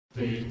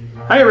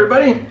Hi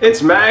everybody,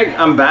 it's Mag.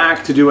 I'm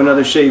back to do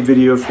another shave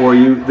video for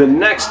you. The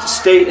next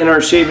state in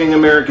our Shaving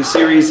America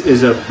series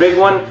is a big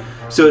one,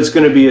 so it's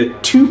going to be a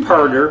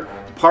two-parter,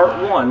 part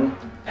one,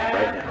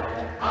 right now.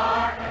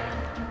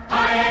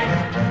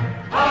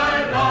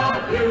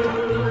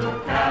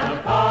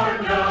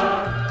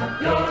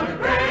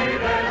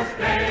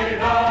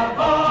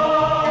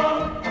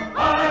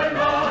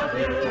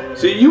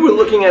 So you were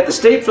looking at the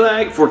state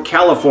flag for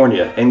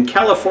California, and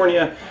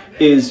California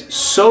is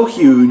so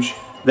huge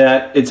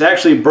that it's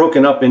actually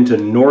broken up into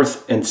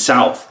north and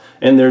south,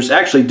 and there's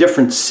actually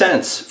different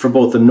scents for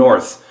both the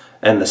north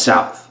and the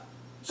south.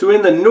 So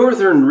in the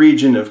northern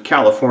region of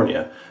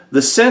California,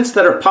 the scents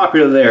that are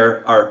popular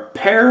there are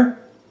pear,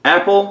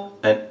 apple,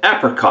 and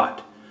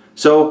apricot.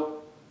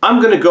 So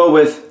I'm going to go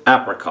with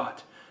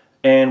apricot,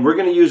 and we're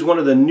going to use one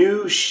of the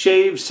new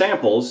shave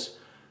samples,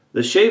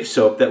 the shave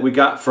soap that we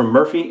got from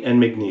Murphy and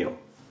McNeil.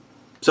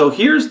 So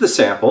here's the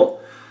sample,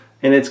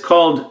 and it's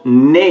called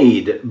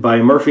Nade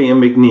by Murphy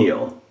and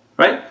McNeil,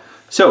 right?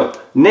 So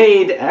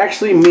Nade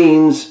actually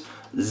means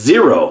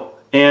zero.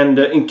 And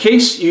in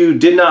case you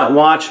did not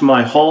watch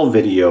my haul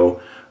video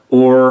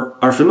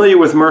or are familiar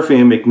with Murphy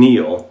and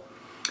McNeil,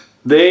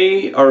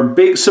 they are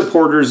big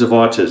supporters of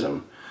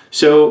autism.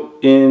 So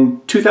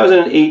in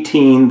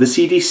 2018, the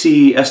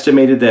CDC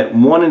estimated that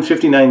 1 in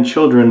 59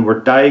 children were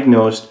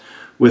diagnosed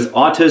with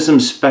autism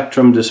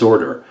spectrum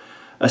disorder.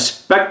 A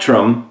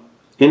spectrum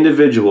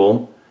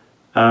individual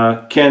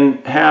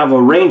can have a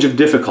range of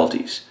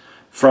difficulties,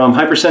 from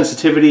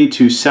hypersensitivity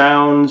to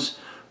sounds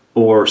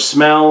or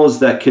smells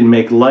that can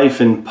make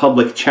life in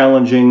public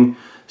challenging,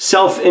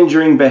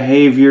 self-injuring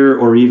behavior,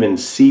 or even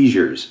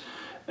seizures.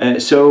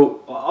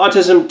 So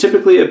autism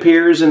typically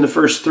appears in the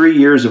first 3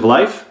 years of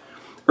life.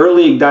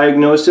 Early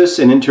diagnosis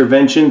and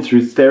intervention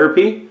through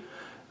therapy,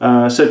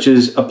 such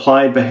as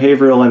applied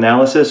behavioral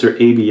analysis or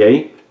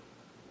ABA,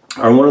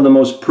 are one of the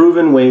most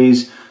proven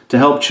ways to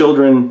help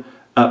children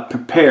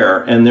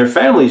prepare and their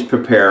families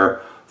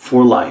prepare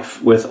for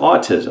life with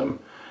autism.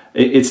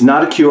 It's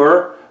not a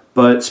cure,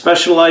 but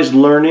specialized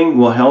learning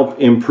will help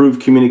improve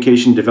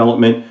communication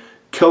development,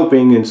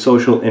 coping, and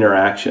social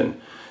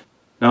interaction.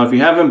 Now, if you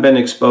haven't been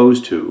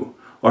exposed to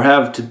or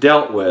have to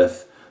dealt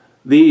with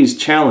these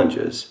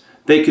challenges,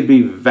 they could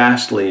be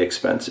vastly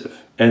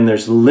expensive, and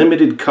there's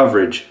limited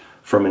coverage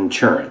from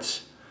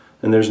insurance.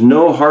 And there's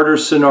no harder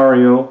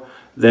scenario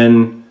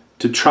than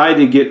to try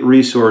to get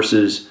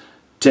resources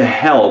to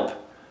help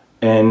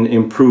and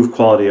improve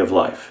quality of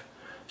life.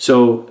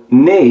 So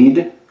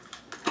Nade,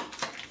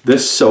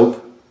 this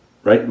soap,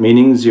 right,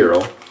 meaning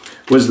zero,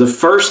 was the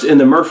first in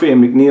the Murphy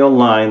and McNeil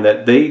line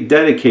that they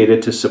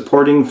dedicated to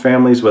supporting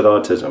families with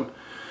autism.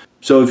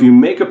 So if you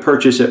make a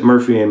purchase at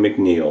Murphy and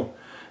McNeil,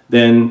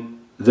 then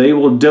they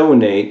will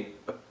donate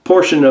a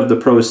portion of the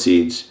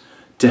proceeds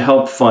to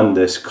help fund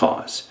this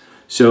cause.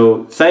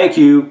 So thank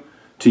you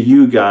to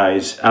you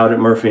guys out at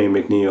Murphy and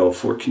McNeil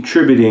for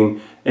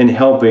contributing and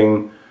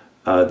helping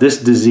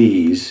this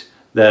disease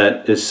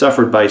that is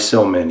suffered by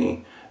so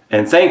many.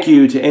 And thank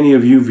you to any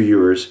of you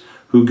viewers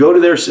who go to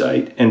their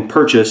site and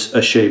purchase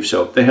a shave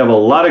soap. They have a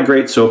lot of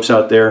great soaps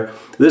out there.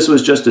 This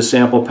was just a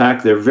sample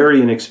pack. They're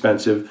very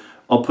inexpensive.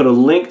 I'll put a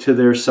link to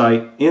their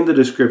site in the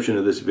description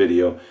of this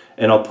video,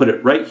 and I'll put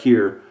it right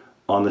here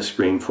on the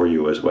screen for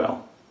you as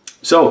well.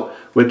 So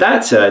with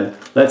that said,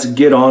 let's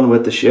get on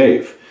with the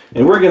shave.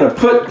 And we're going to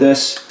put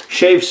this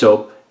shave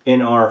soap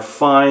in our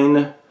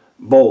fine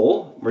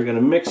bowl. We're going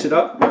to mix it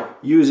up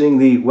using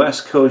the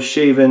West Coast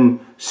Shaven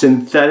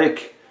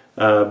synthetic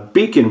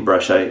beacon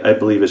brush, I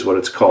believe is what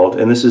it's called.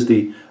 And this is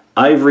the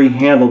ivory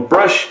handled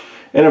brush.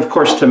 And of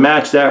course, to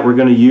match that, we're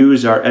going to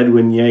use our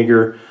Edwin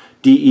Jagger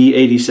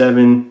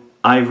DE87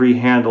 ivory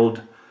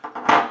handled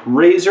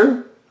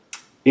razor.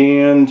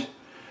 And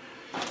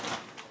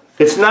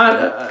it's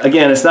not,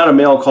 again, it's not a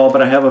mail call,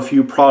 but I have a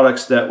few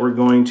products that we're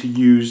going to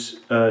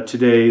use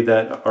today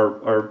that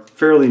are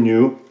fairly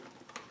new.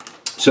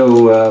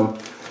 So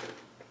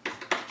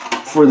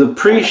for the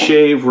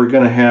pre-shave, we're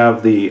going to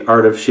have the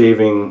Art of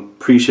Shaving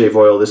pre-shave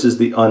oil. This is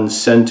the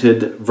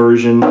unscented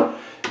version.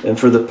 And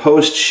for the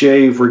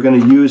post-shave, we're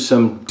going to use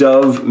some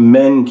Dove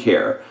Men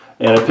Care.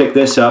 And I picked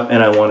this up,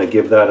 and I want to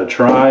give that a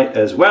try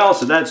as well.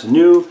 So that's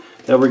new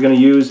that we're going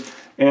to use.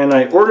 And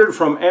I ordered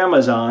from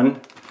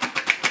Amazon.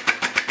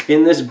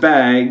 In this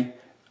bag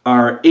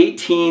are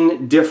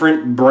 18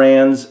 different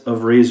brands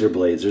of razor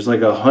blades. There's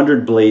like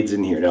 100 blades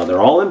in here. Now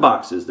they're all in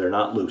boxes. They're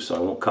not loose, so I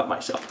won't cut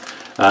myself.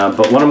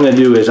 But what I'm going to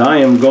do is I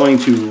am going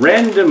to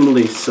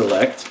randomly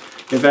select.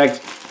 In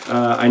fact,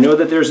 I know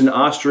that there's an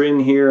Astra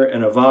in here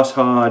and a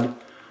Vashad,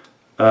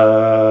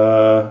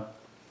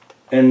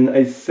 and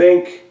I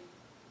think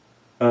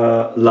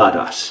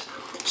Ladas.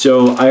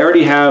 So I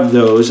already have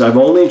those. I've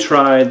only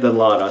tried the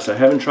Ladas. I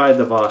haven't tried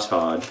the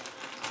Vashad.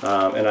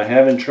 And I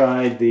haven't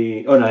tried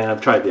the, oh no,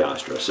 I've tried the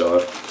Astra,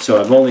 so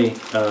I've only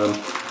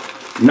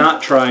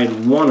not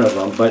tried one of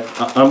them, but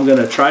I'm going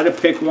to try to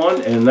pick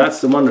one, and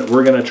that's the one that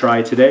we're going to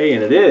try today,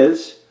 and it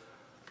is,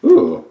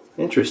 ooh,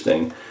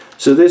 interesting.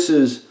 So this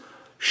is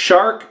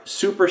Shark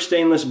Super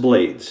Stainless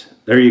Blades.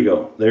 there you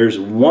go. There's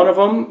one of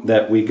them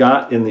that we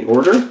got in the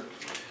order.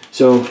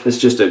 So it's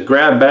just a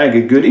grab bag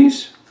of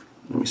goodies.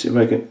 Let me see if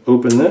I can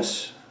open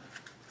this.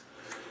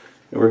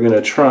 And we're going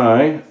to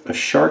try a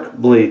shark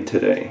blade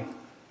today.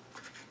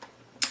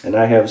 And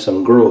I have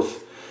some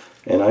growth.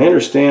 And I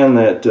understand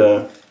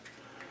that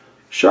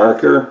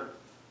shark are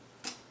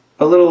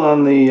a little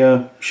on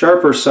the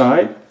sharper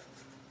side.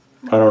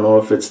 I don't know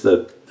if it's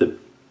the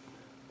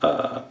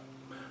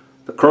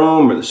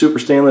chrome or the super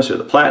stainless or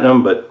the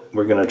platinum, but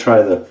we're going to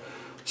try the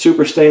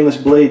super stainless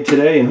blade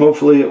today, and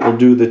hopefully it will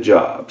do the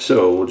job.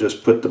 So we'll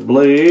just put the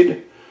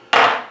blade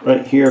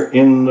right here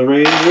in the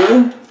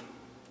razor,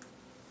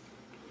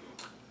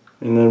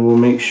 and then we'll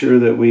make sure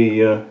that we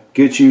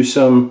get you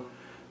some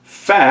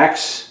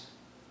facts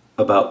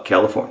about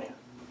California.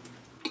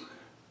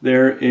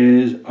 There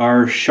is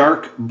our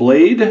shark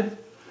blade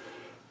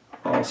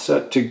all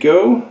set to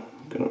go.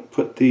 I'm going to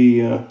put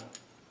the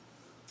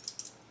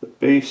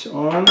base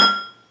on.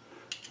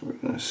 We're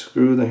going to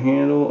screw the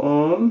handle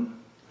on.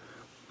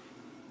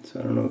 So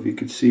I don't know if you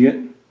could see it,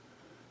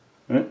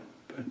 right?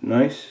 But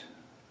nice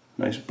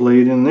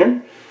blade in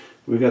there.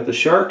 We got the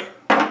shark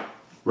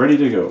ready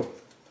to go.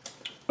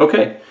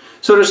 Okay,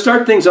 so to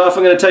start things off,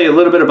 I'm going to tell you a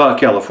little bit about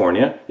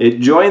California.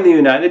 It joined the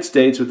United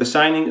States with the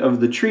signing of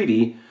the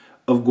Treaty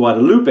of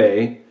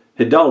Guadalupe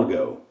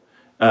Hidalgo.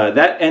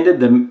 That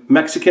ended the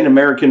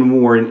Mexican-American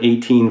War in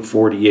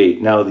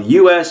 1848. Now, the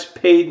U.S.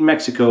 paid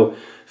Mexico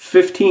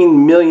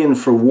 $15 million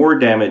for war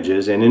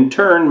damages, and in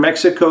turn,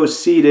 Mexico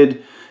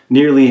ceded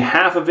nearly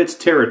half of its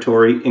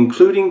territory,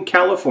 including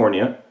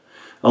California,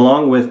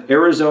 along with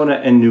Arizona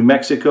and New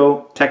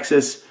Mexico,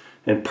 Texas,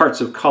 and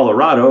parts of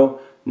Colorado,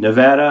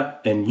 Nevada,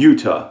 and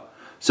Utah.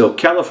 So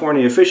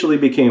California officially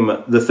became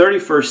the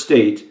 31st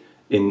state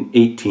in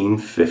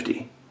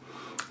 1850.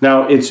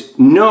 Now, it's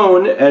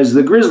known as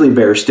the grizzly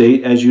bear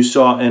state, as you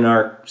saw in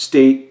our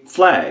state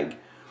flag.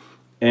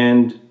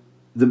 And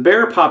the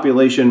bear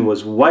population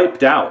was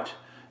wiped out,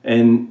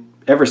 and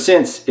ever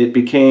since it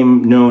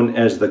became known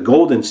as the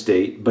Golden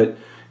State. But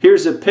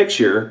here's a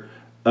picture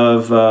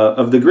of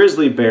the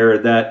grizzly bear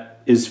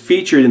that is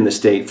featured in the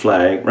state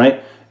flag,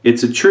 right?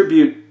 It's a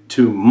tribute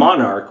to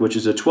Monarch, which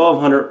is a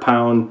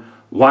 1,200-pound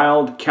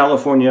wild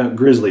California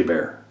grizzly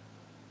bear.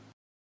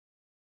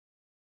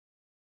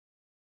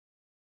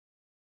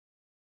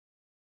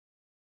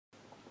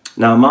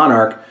 Now,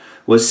 Monarch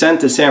was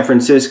sent to San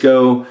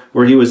Francisco,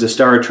 where he was a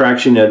star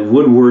attraction at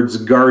Woodward's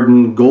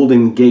Garden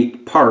Golden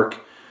Gate Park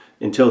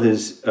until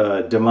his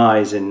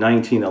demise in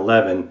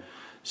 1911.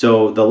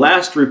 So the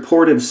last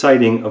reported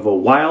sighting of a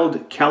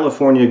wild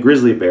California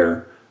grizzly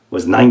bear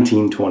was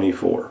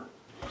 1924.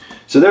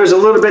 So there's a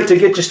little bit to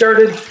get you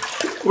started.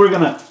 We're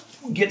going to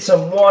get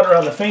some water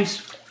on the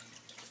face.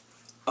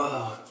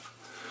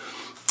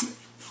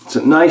 It's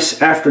a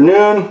nice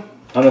afternoon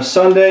on a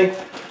Sunday.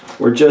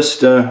 We're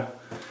just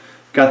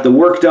got the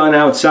work done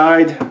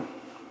outside.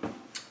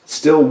 It's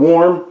still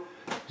warm.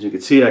 As you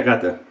can see, I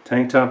got the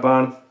tank top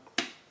on.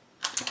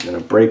 I'm going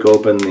to break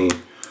open the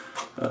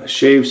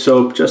shave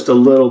soap just a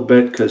little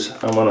bit because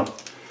I want to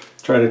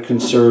try to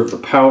conserve the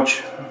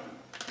pouch.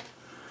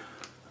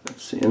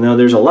 Let's see. And now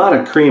there's a lot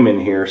of cream in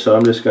here, so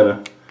I'm just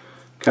going to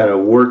kind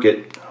of work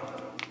it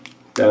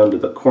down to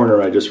the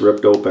corner I just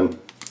ripped open.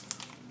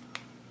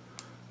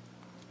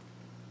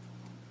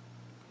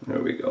 There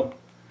we go.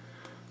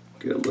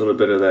 Get a little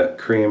bit of that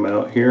cream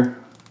out here.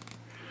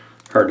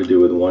 Hard to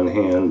do with one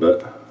hand,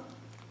 but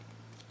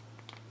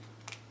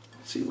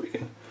let's see if we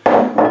can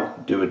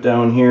do it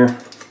down here.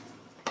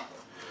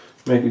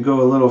 Make it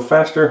go a little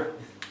faster.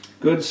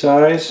 Good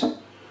size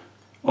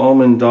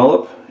almond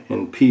dollop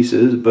in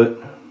pieces, but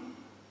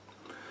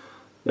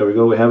there we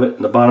go. We have it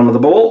in the bottom of the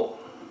bowl.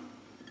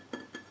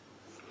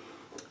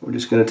 We're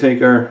just going to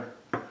take our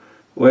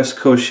West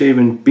Coast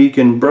Shaving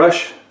Beacon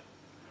brush.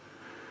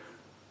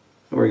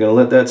 We're going to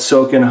let that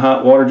soak in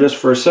hot water just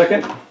for a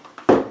second.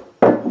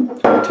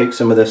 Take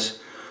some of this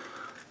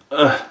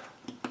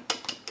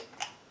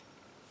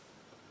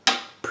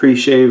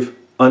pre-shave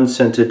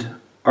unscented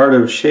Art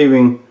of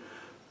Shaving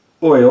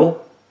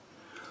oil.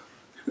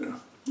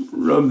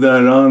 Rub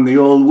that on the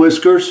old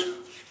whiskers.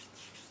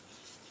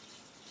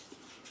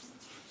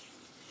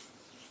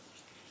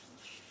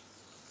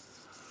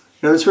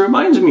 Now this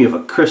reminds me of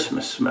a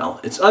Christmas smell.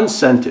 It's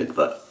unscented,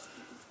 but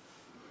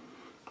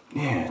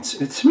yeah, it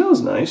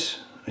smells nice.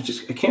 I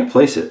can't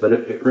place it, but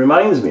it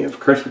reminds me of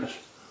Christmas.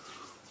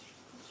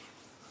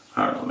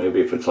 I don't know, maybe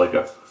if it's like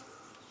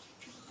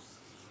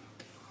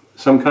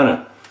some kind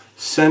of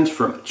scent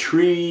from a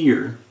tree,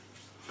 or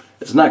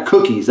it's not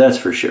cookies, that's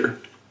for sure.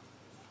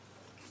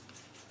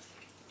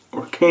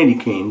 Or candy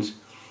canes.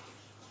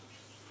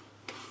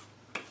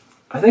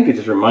 I think it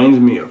just reminds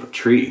me of a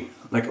tree,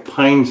 like a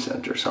pine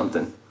scent or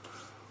something.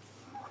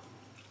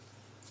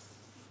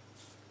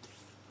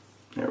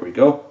 There we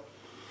go.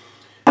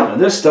 Now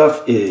this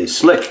stuff is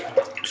slick,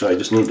 so I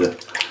just need to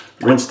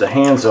rinse the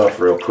hands off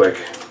real quick.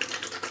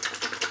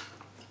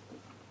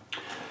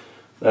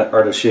 That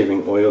Art of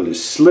Shaving oil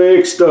is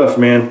slick stuff,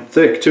 man.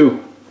 Thick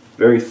too.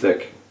 Very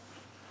thick.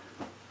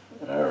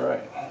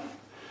 Alright.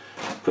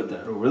 Put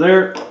that over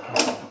there.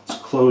 Let's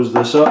close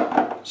this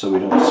up so we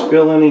don't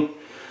spill any.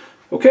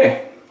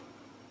 Okay.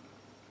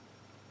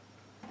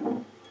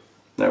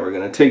 Now we're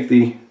going to take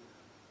the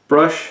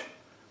brush,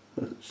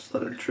 let's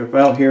let it drip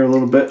out here a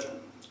little bit.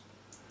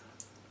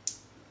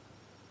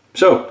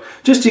 So,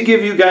 just to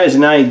give you guys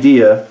an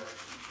idea,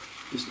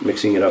 just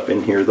mixing it up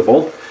in here, the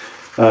bowl,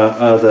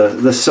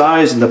 the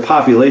size and the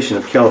population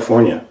of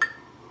California.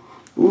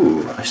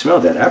 Ooh, I smell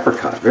that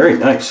apricot, very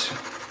nice.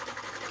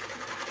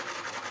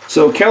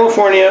 So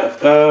California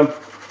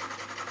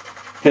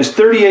has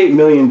 38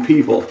 million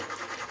people,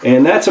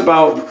 and that's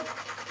about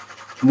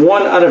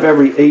 1 out of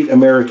every 8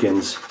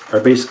 Americans are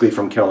basically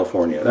from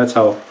California. That's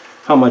how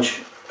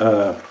much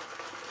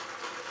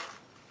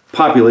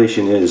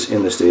population is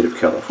in the state of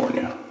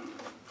California.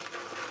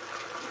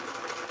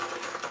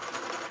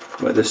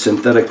 But this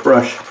synthetic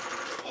brush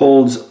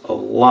holds a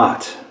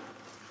lot.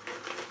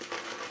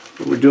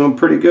 We're doing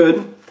pretty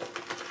good.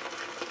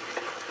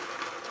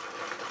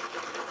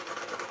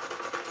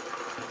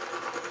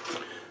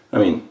 I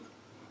mean,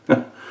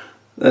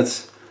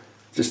 that's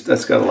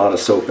got a lot of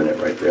soap in it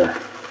right there.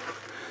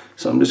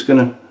 So I'm just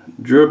gonna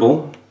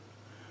dribble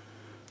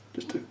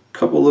just a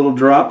couple little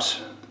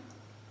drops.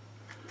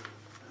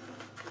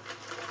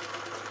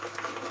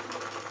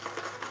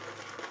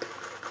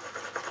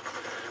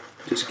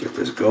 Just get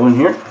this going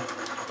here.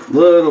 A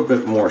little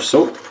bit more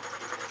soap.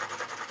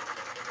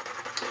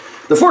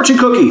 The fortune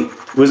cookie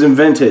was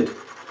invented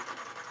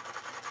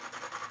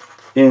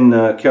in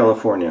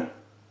California.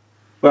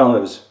 Well,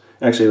 it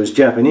was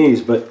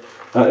Japanese, but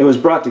it was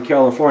brought to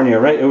California,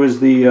 right? It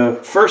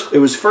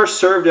was first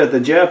served at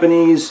the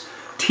Japanese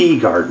tea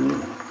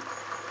garden.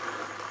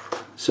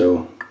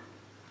 So,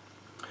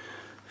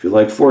 if you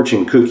like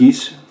fortune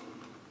cookies,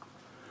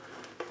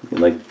 you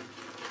like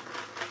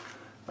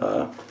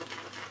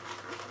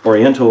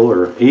Oriental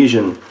or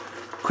Asian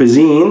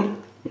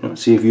cuisine, you know,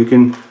 see if you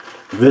can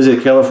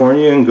visit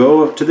California and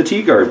go to the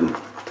tea garden.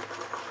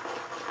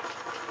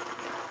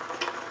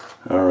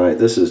 All right,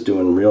 this is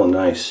doing real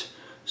nice.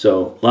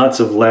 So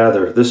lots of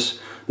lather. This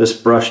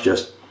brush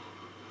just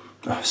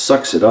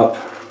sucks it up,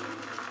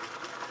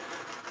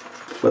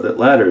 but it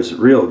lathers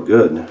real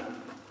good.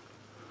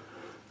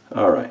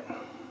 All right,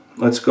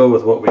 let's go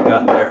with what we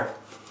got there.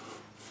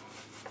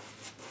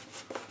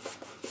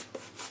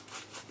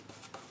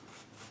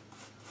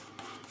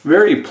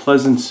 Very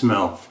pleasant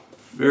smell,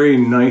 very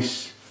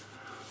nice,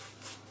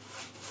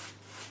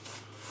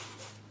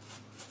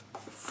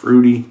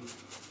 fruity.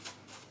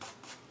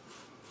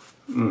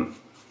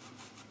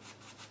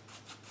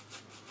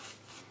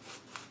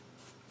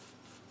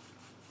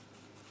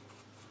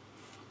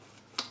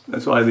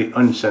 That's why the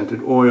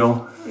unscented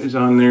oil is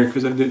on there,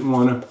 because I didn't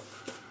want to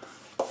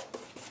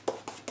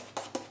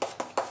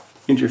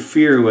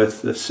interfere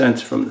with the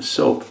scents from the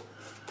soap.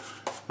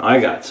 I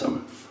got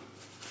some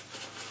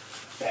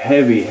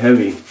heavy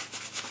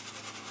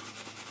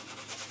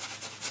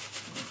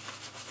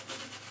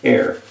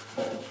hair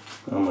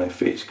on my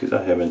face because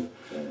I haven't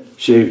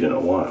shaved in a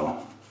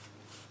while.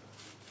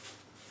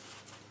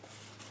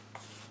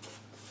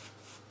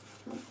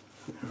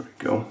 There we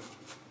go.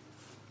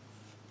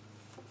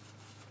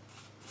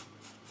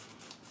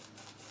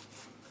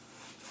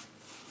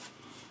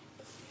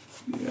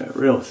 Yeah,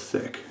 real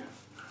thick.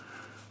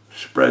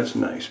 Spreads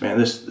nice, man.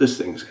 This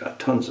thing's got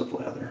tons of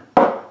lather.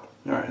 All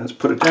right, let's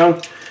put it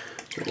down.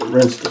 We'll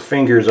rinse the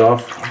fingers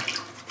off.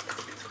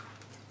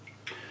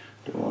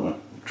 Don't want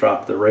to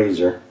drop the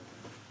razor.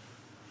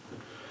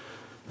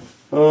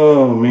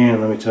 Oh man,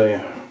 let me tell you.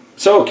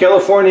 So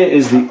California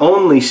is the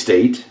only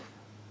state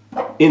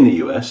in the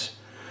US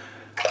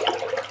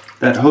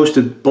that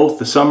hosted both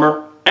the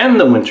Summer and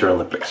the Winter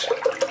Olympics.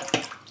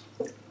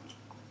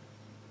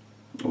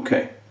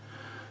 Okay,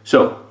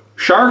 so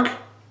shark,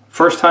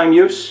 first time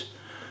use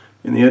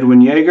in the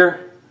Edwin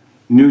Jagger,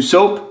 new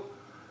soap.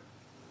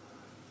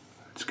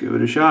 Let's give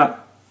it a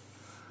shot.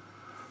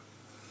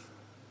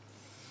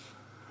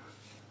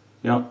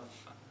 Yep.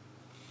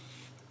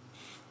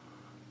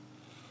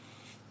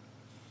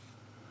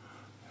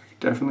 I can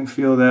definitely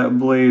feel that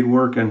blade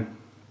working.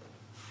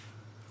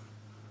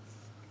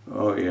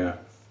 Oh yeah.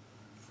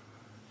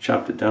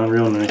 Chopped it down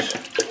real nice.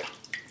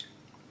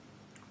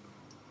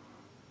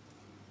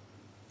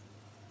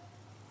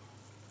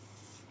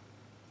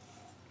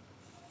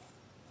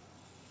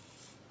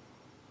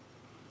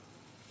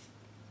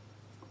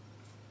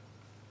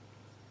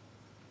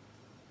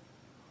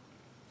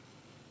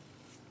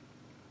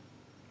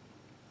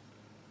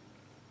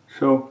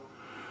 So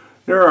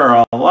there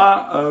are a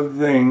lot of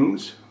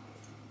things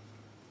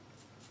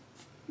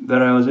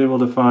that I was able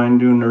to find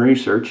doing the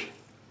research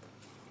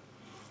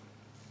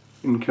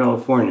in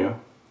California.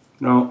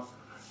 Now,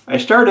 I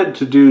started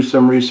to do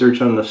some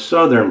research on the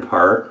southern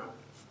part,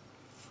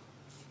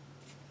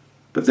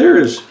 but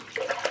there's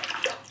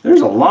a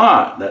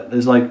lot that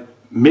is like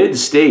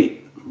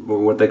mid-state, or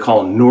what they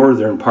call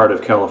northern part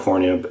of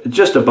California,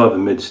 just above the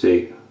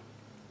mid-state.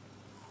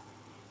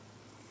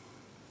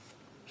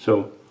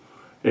 So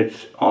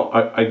it's,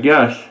 I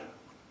guess,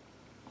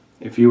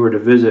 if you were to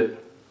visit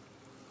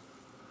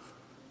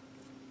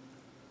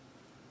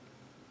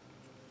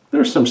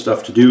there's some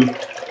stuff to do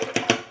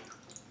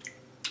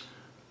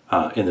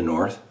in the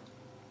north.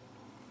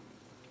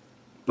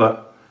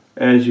 But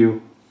as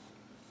you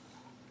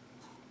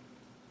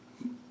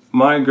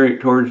migrate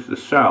towards the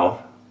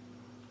south,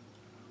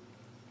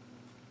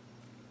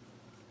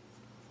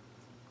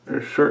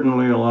 there's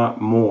certainly a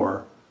lot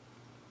more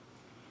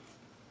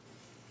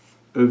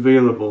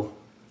available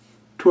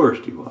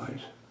touristy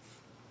wise.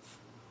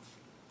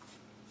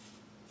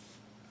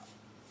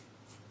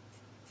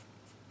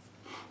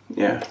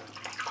 Yeah,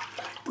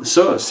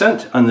 so the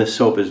scent on this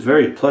soap is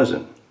very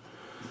pleasant.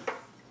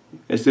 You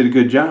guys did a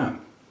good job.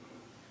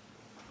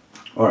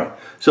 Alright,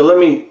 so let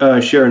me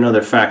share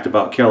another fact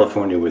about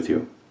California with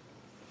you.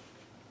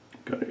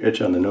 Got an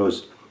itch on the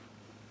nose.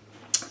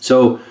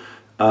 So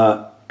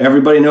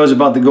everybody knows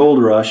about the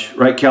gold rush,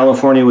 right?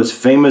 California was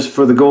famous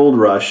for the gold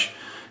rush.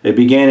 It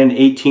began in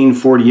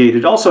 1848.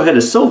 It also had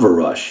a silver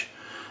rush.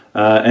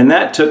 And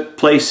that took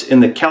place in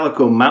the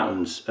Calico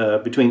Mountains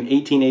between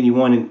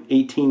 1881 and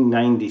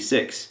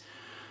 1896.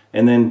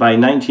 And then by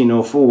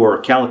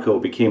 1904, Calico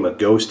became a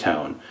ghost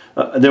town.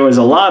 There was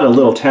a lot of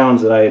little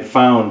towns that I had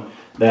found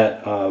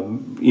that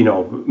you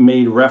know,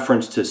 made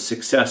reference to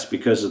success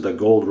because of the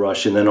gold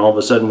rush, and then all of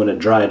a sudden when it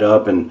dried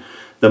up and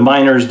the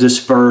miners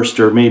dispersed,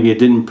 or maybe it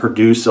didn't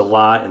produce a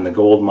lot in the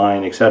gold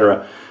mine,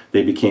 etc.,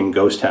 they became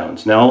ghost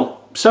towns. Now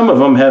some of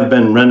them have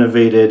been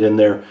renovated and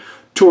they're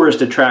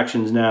tourist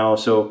attractions now,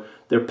 so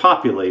they're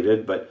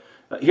populated. But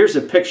here's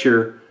a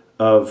picture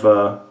of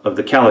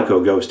the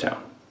Calico ghost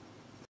town.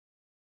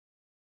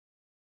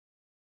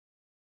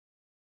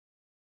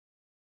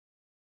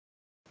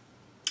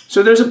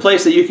 So there's a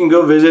place that you can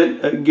go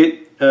visit,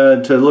 get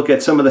to look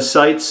at some of the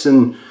sites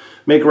and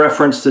make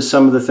reference to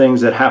some of the things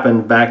that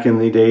happened back in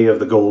the day of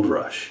the gold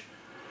rush.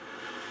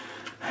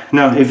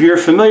 Now, if you're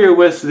familiar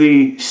with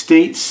the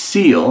state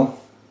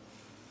seal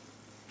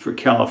for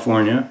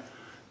California,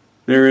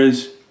 there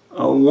is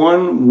a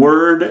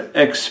one-word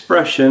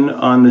expression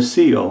on the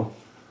seal: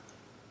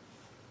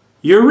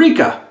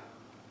 Eureka!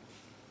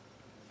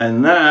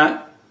 And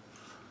that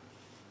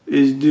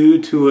is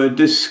due to a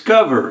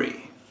discovery.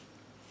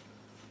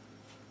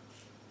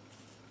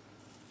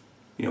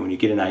 You know, when you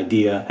get an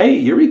idea, hey,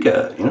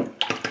 Eureka, you know.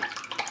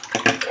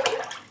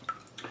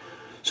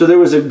 So there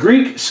was a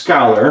Greek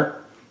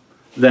scholar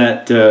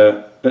that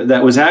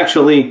that was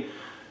actually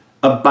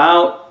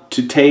about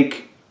to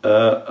take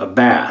a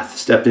bath,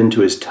 stepped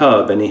into his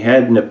tub, and he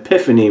had an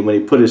epiphany when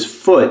he put his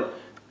foot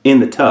in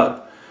the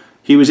tub.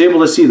 He was able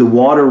to see the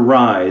water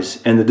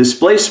rise, and the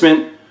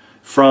displacement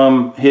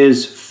from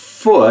his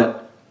foot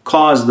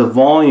caused the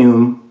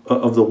volume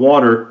of the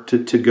water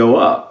to go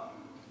up.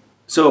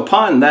 So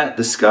upon that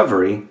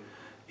discovery,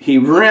 he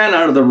ran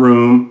out of the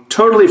room,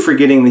 totally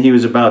forgetting that he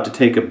was about to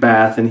take a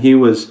bath, and he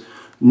was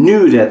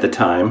nude at the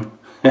time.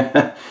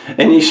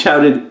 And he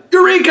shouted,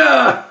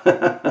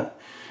 Eureka!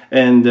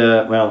 And,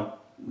 well,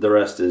 the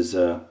rest is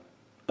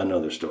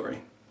another story.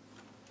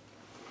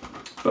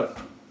 But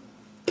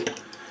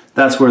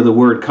that's where the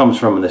word comes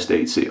from in the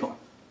state seal.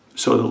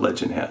 So the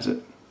legend has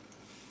it.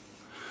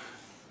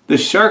 The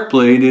shark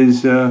blade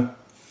is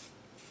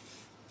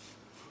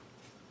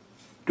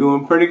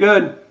doing pretty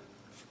good.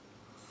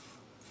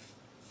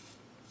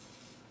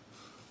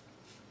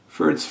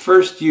 For its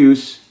first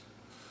use,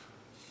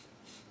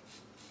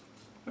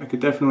 I could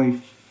definitely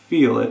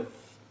feel it.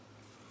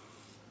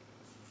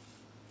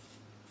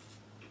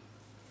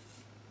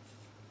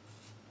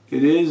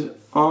 It is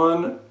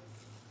on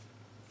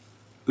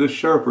the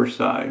sharper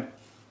side.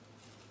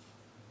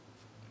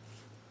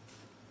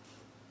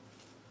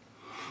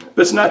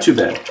 But it's not too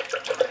bad.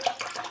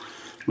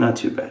 Not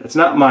too bad. It's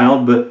not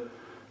mild, but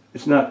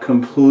it's not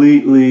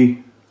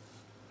completely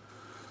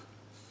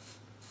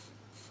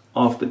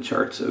off the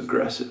charts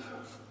aggressive.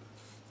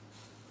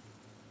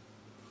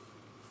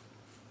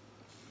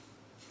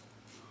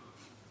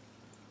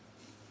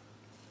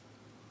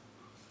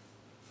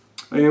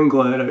 I am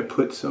glad I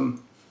put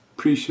some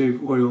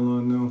pre-shave oil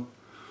on though,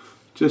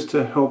 just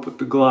to help with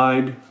the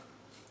glide.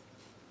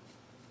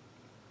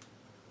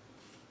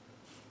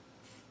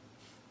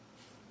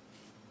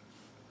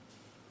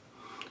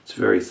 It's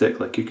very thick,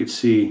 like you could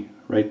see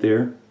right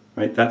there.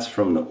 Right, that's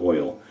from the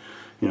oil.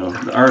 You know,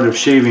 the art of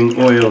shaving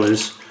oil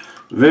is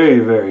very,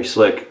 very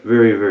slick,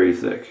 very, very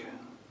thick.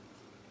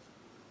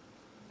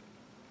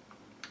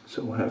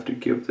 So we'll have to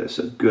give this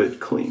a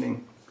good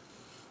cleaning.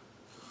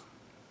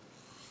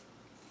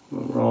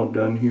 When we're all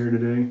done here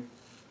today.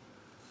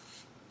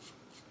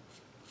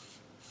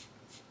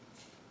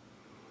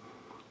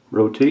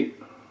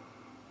 Rotate.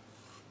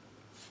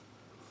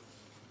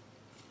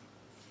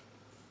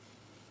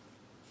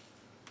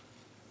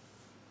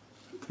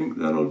 I think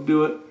that'll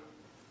do it.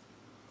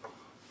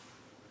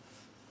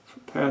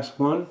 Pass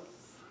one.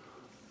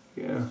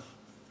 Yeah,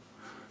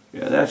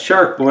 that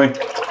shark boy,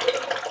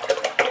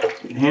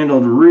 it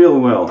handled real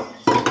well.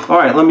 All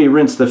right, let me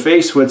rinse the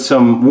face with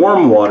some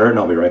warm water and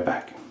I'll be right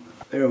back.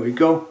 There we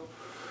go.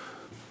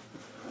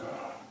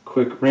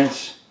 Quick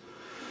rinse.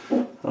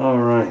 All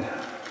right.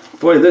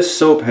 Boy, this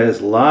soap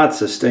has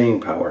lots of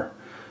staying power.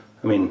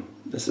 I mean,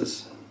 this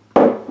is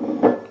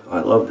I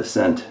love the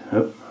scent.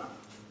 Oh.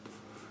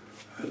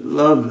 I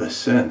love the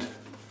scent.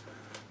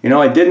 You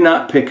know, I did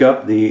not pick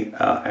up the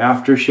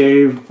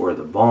aftershave or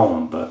the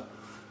balm, but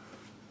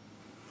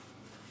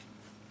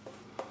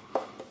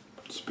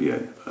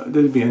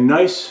there'd be a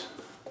nice,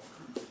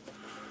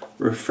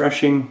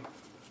 refreshing,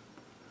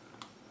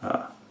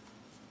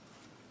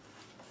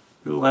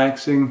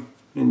 relaxing,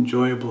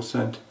 enjoyable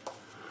scent.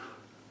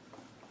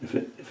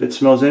 If it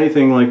smells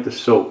anything like the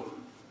soap,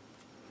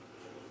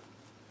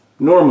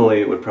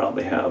 normally it would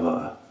probably have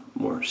a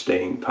more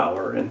staying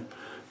power and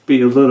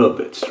be a little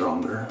bit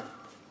stronger.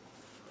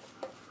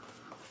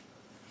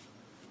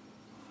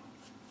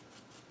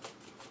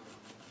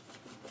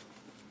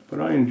 But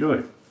I enjoy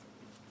it.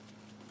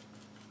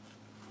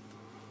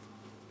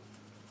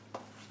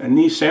 And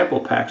these sample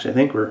packs, I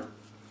think, were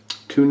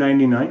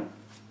 $2.99.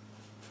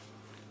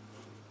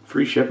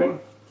 Free shipping.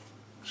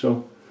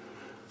 So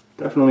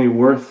definitely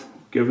worth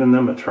giving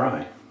them a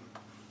try.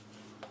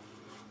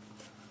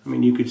 I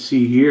mean, you could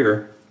see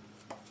here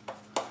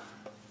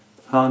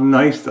how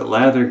nice the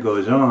lather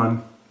goes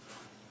on.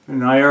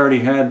 And I already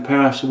had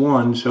passed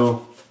one,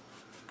 so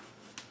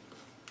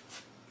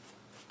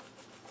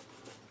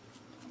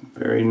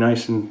very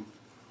nice and you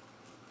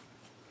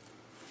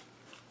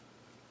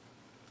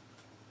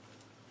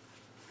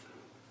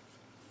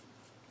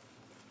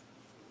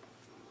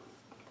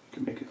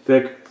can make it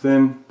thick,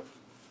 thin.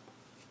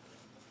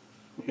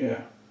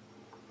 Yeah.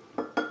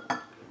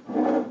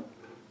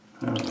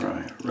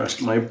 Alright,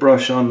 rest my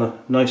brush on the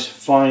nice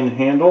fine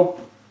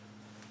handle.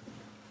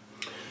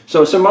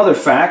 So some other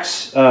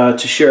facts to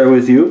share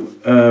with you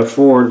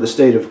for the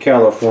state of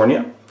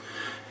California.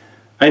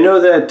 I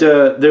know that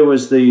there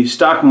was the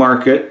stock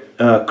market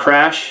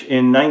crash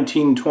in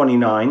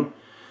 1929,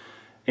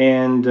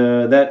 and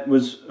that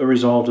was a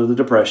result of the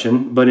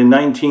Depression. But in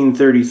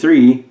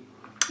 1933,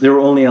 there were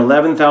only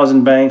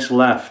 11,000 banks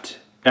left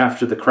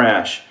after the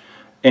crash,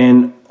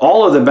 and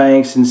all of the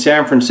banks in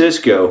San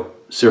Francisco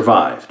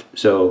survived.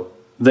 So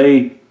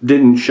they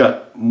didn't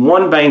shut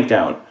one bank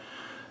down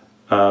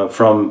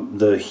from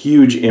the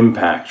huge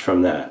impact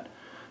from that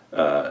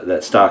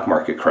stock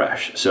market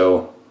crash.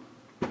 So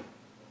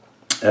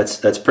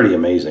that's pretty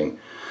amazing.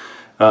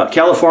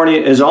 California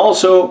is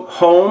also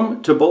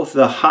home to both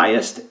the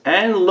highest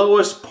and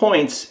lowest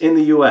points in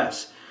the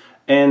U.S.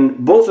 And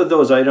both of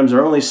those items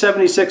are only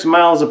 76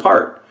 miles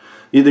apart.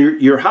 Either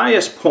your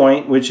highest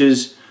point, which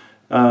is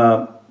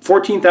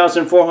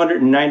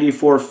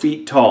 14,494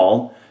 feet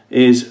tall,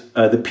 is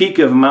the peak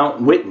of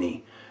Mount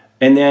Whitney.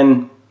 And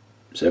then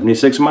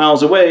 76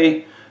 miles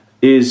away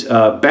is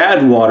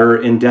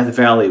Badwater in Death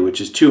Valley,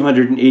 which is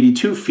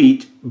 282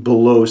 feet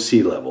below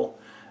sea level.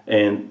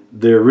 And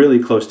they're really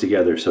close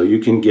together, so you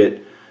can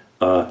get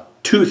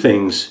two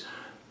things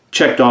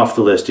checked off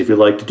the list if you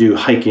like to do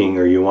hiking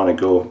or you want to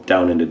go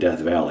down into Death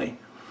Valley.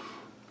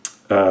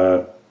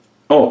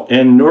 Oh,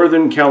 and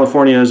Northern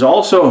California is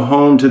also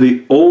home to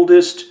the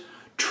oldest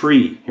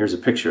tree. Here's a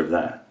picture of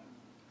that.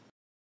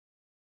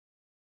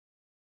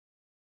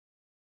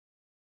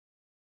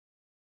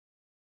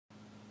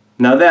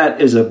 Now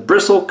that is a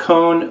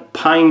bristlecone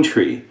pine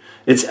tree.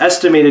 It's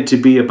estimated to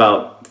be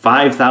about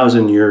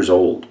 5,000 years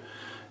old.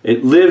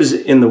 It lives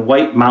in the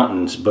White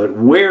Mountains, but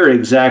where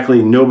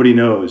exactly nobody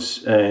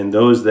knows, and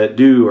those that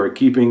do are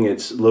keeping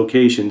its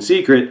location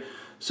secret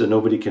so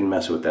nobody can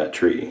mess with that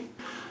tree.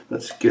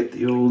 Let's get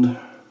the old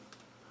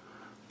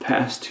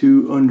pass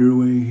 2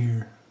 underway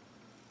here.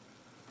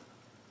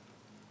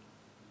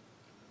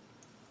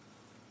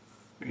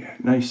 Yeah,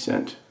 nice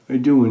scent. I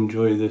do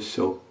enjoy this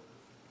soap.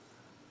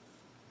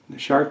 The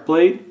shark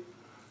blade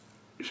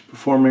is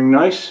performing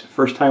nice.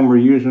 First time we're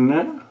using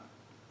that.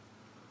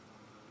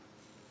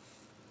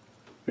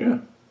 Yeah.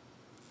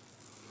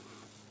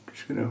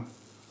 Just gonna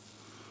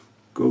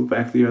go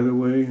back the other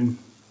way and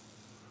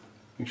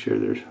make sure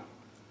there's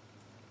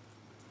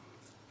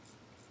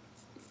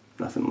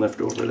nothing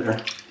left over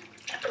there.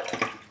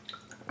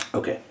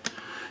 Okay.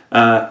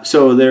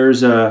 So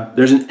there's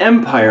an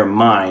Empire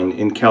mine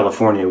in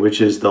California,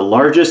 which is the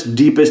largest,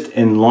 deepest,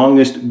 and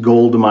longest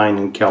gold mine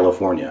in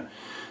California.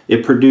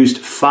 It produced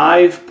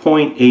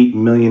 5.8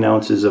 million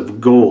ounces of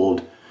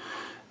gold,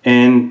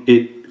 and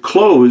it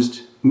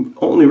closed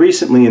only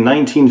recently in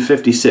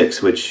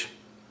 1956, which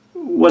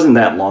wasn't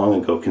that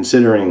long ago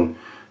considering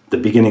the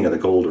beginning of the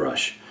gold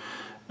rush.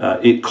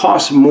 It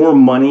cost more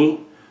money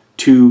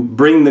to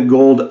bring the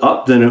gold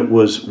up than it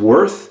was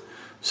worth.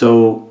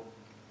 So,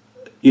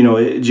 you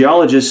know,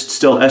 geologists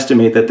still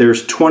estimate that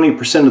there's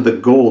 20% of the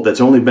gold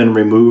that's only been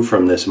removed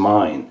from this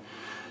mine.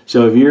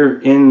 So if you're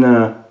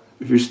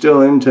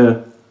still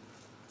into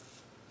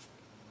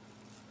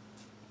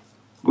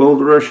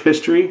gold rush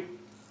history,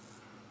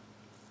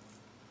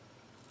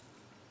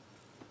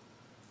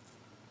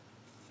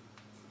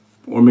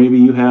 or maybe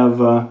you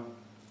have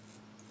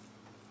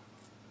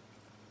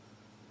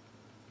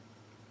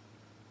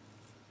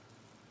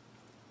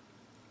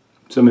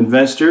some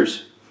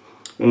investors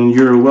and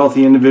you're a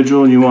wealthy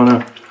individual and you want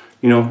to,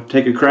 you know,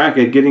 take a crack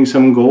at getting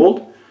some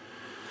gold,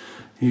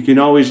 you can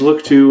always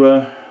look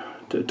to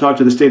talk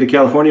to the state of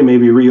California,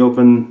 maybe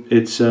reopen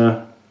its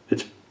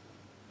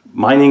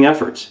mining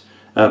efforts.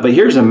 But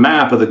here's a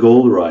map of the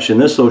gold rush,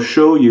 and this will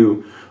show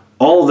you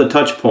all the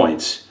touch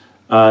points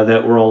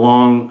that were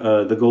along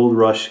the gold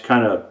rush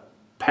kind of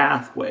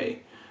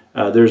pathway.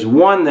 There's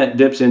one that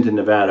dips into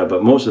Nevada,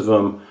 but most of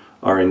them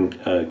are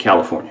in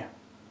California.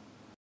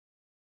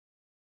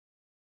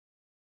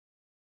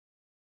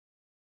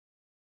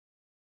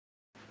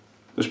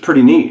 It's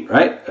pretty neat,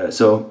 right?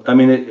 So, I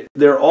mean,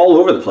 they're all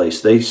over the place.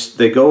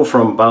 They go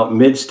from about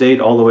mid-state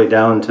all the way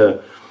down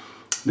to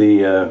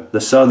the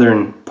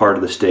southern part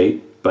of the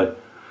state, but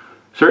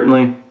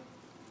certainly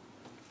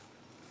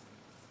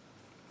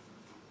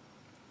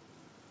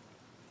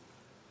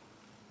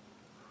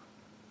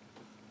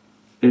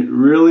it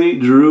really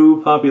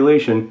drew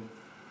population.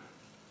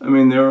 I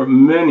mean, there are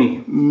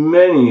many,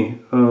 many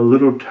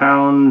little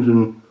towns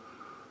and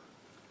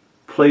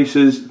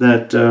places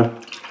that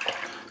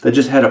that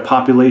just had a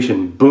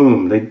population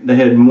boom. They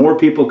had more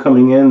people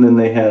coming in than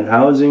they had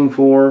housing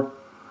for,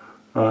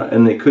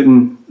 and they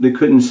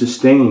couldn't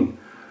sustain.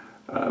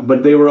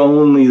 But they were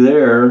only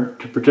there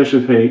to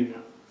participate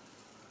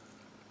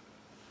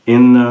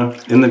in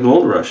the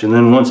gold rush. And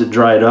then once it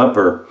dried up,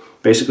 or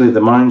basically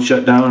the mine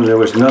shut down, and there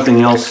was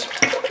nothing else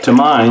to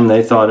mine,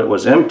 they thought it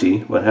was empty,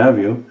 what have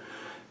you,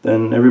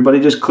 then everybody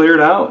just cleared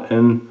out,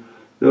 and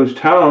those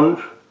towns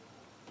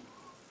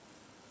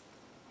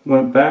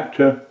went back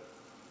to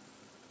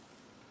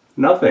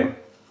nothing.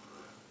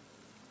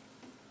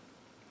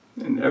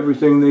 And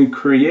everything they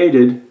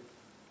created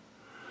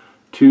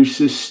to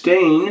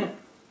sustain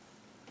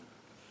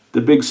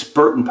the big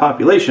spurt in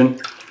population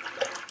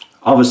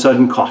all of a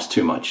sudden cost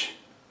too much.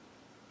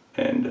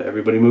 And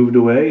everybody moved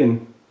away,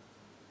 and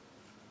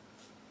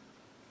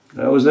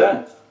that was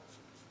that.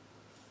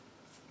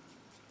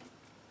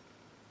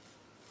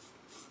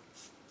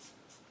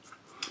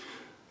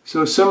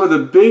 So some of the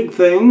big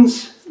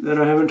things that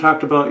I haven't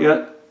talked about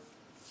yet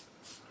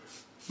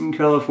in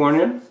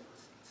California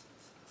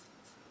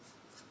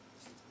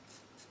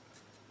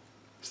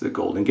is the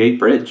Golden Gate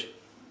Bridge.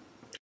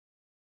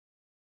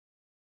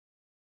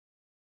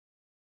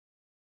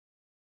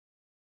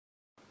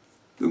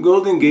 The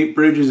Golden Gate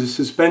Bridge is a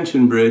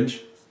suspension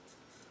bridge,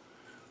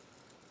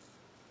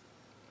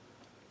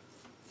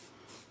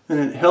 and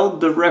it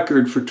held the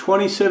record for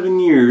 27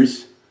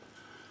 years,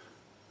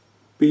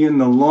 being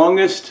the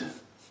longest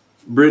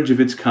bridge of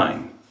its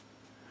kind.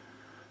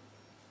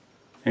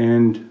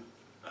 And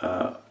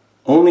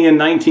only in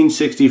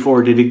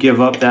 1964 did it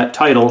give up that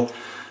title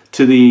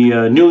to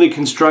the newly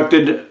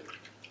constructed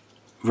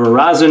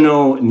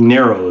Verrazano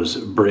Narrows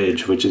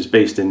Bridge, which is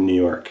based in New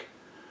York.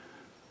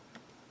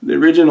 The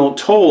original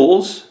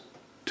tolls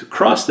to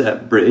cross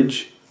that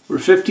bridge were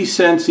 50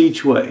 cents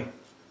each way.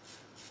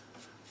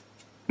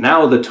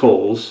 Now the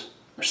tolls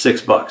are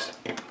 $6.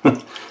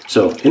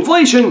 So,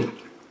 inflation!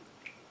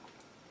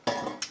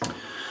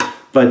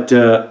 But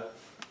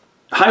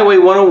Highway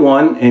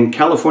 101 and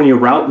California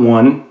Route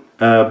 1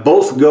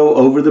 both go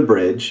over the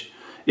bridge.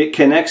 It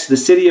connects the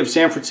city of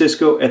San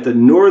Francisco at the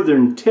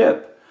northern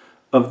tip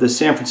of the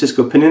San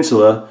Francisco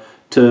Peninsula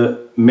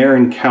to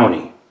Marin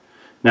County.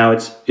 Now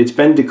it's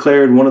been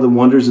declared one of the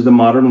wonders of the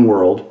modern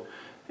world,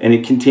 and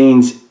it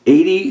contains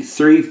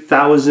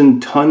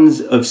 83,000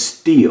 tons of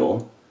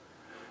steel,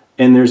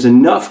 and there's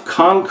enough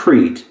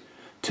concrete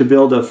to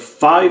build a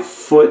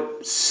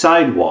 5-foot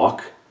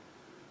sidewalk,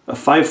 a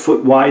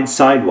 5-foot wide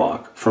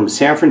sidewalk from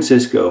San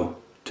Francisco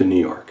to New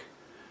York.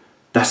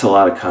 That's a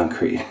lot of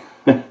concrete.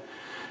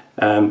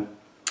 Now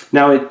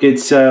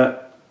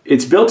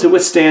it's built to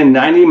withstand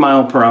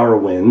 90-mile-per-hour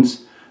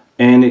winds,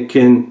 and it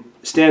can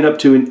stand up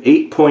to an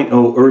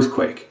 8.0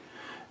 earthquake.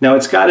 Now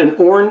it's got an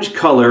orange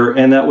color,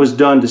 and that was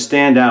done to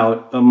stand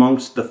out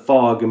amongst the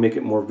fog and make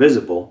it more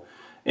visible.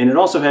 And it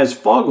also has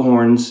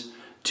foghorns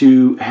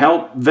to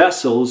help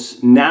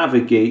vessels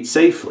navigate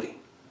safely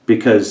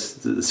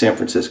because of the San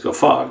Francisco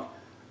fog.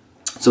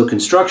 So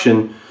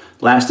construction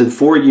lasted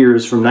 4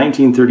 years from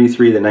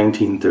 1933 to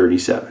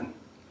 1937.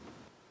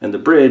 And the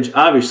bridge,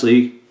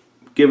 obviously,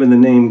 given the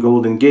name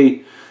Golden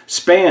Gate,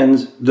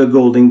 spans the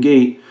Golden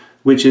Gate,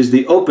 which is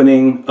the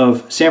opening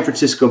of San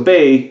Francisco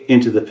Bay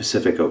into the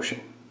Pacific Ocean.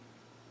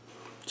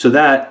 So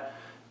that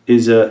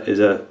is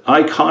a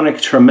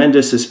iconic,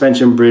 tremendous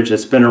suspension bridge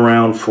that's been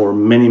around for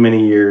many,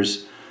 many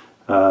years.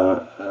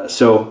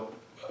 So,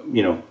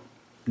 you know,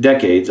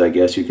 decades, I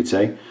guess you could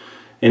say.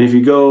 And if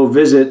you go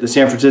visit the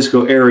San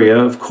Francisco area,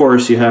 of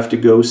course, you have to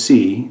go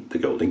see the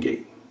Golden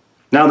Gate.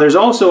 Now, there's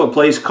also a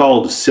place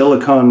called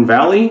Silicon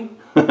Valley,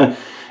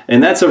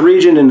 and that's a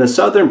region in the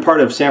southern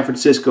part of San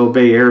Francisco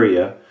Bay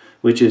Area,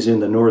 which is in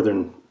the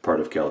northern part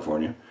of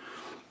California,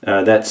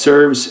 that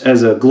serves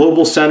as a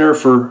global center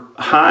for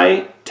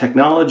high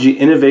technology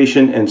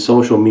innovation and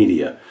social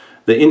media.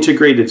 The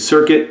integrated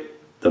circuit,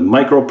 the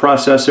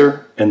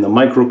microprocessor, and the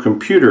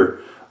microcomputer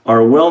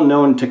are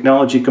well-known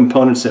technology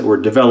components that were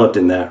developed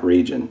in that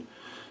region.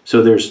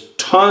 So there's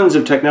tons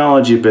of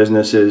technology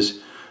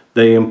businesses.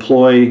 They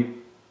employ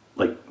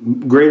like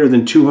greater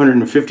than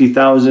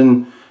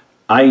 250,000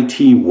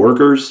 IT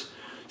workers.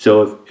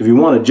 So if you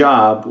want a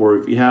job, or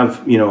if you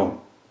have, you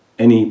know,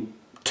 any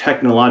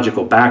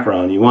technological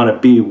background, you want to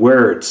be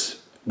where it's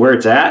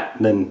at,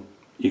 then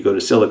you go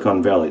to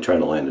Silicon Valley, try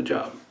to land a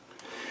job.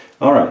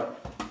 All right,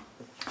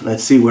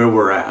 let's see where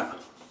we're at.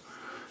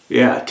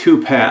 Yeah,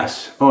 2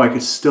 pass. Oh, I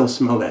can still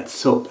smell that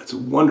soap. That's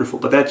wonderful.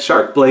 But that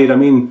shark blade, I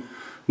mean,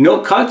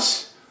 no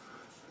cuts,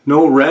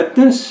 no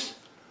redness.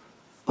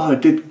 Oh,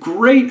 it did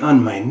great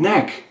on my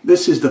neck.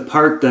 This is the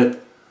part that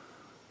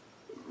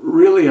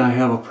really I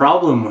have a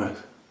problem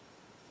with.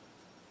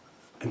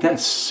 And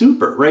that's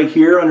super. Right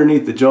here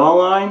underneath the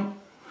jawline.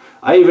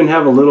 I even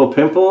have a little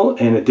pimple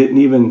and it didn't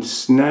even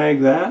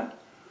snag that.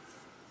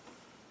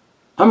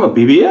 I'm a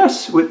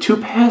BBS with 2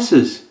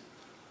 passes.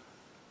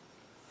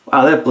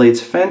 Wow, that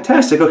blade's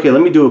fantastic. Okay,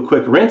 let me do a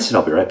quick rinse and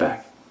I'll be right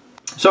back.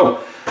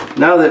 So,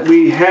 now that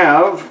we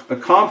have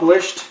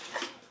accomplished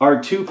our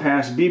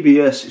 2-pass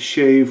BBS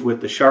shave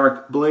with the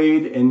shark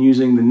blade and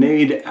using the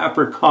Nade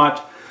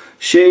Apricot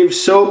Shave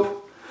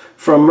Soap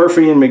from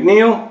Murphy and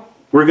McNeil,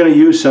 we're going to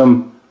use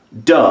some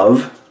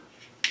Dove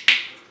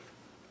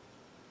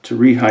to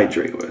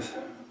rehydrate with.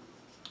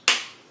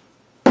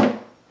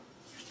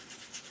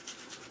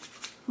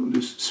 We'll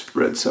just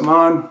spread some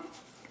on.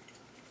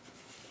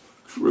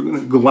 We're going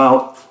to go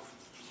out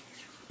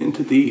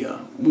into the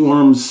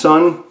warm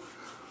sun.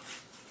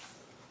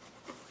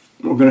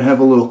 We're going to have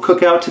a little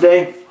cookout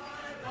today.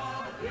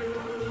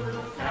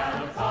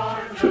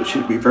 So it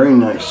should be very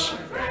nice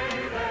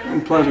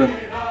and pleasant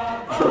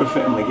for a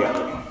family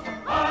gathering.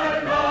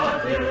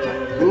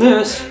 And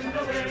this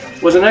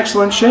was an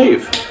excellent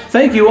shave.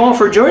 Thank you all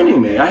for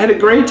joining me. I had a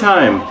great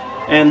time.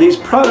 And these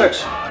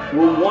products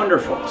were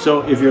wonderful.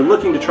 So if you're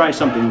looking to try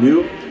something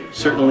new,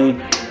 certainly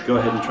go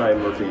ahead and try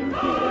Murphy and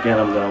McNeil. Again,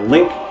 I'm going to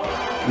link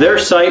their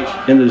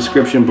site in the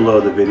description below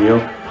the video.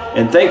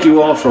 And thank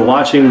you all for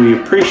watching. We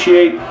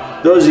appreciate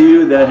those of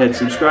you that had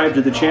subscribed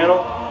to the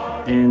channel.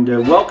 And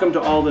welcome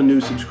to all the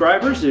new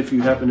subscribers if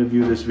you happen to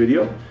view this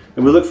video.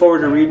 And we look forward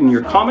to reading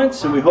your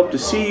comments, and we hope to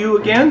see you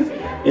again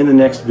in the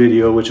next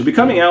video, which will be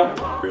coming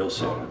out real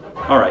soon.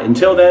 All right,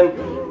 until then,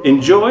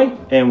 enjoy,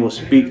 and we'll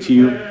speak to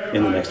you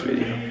in the next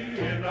video.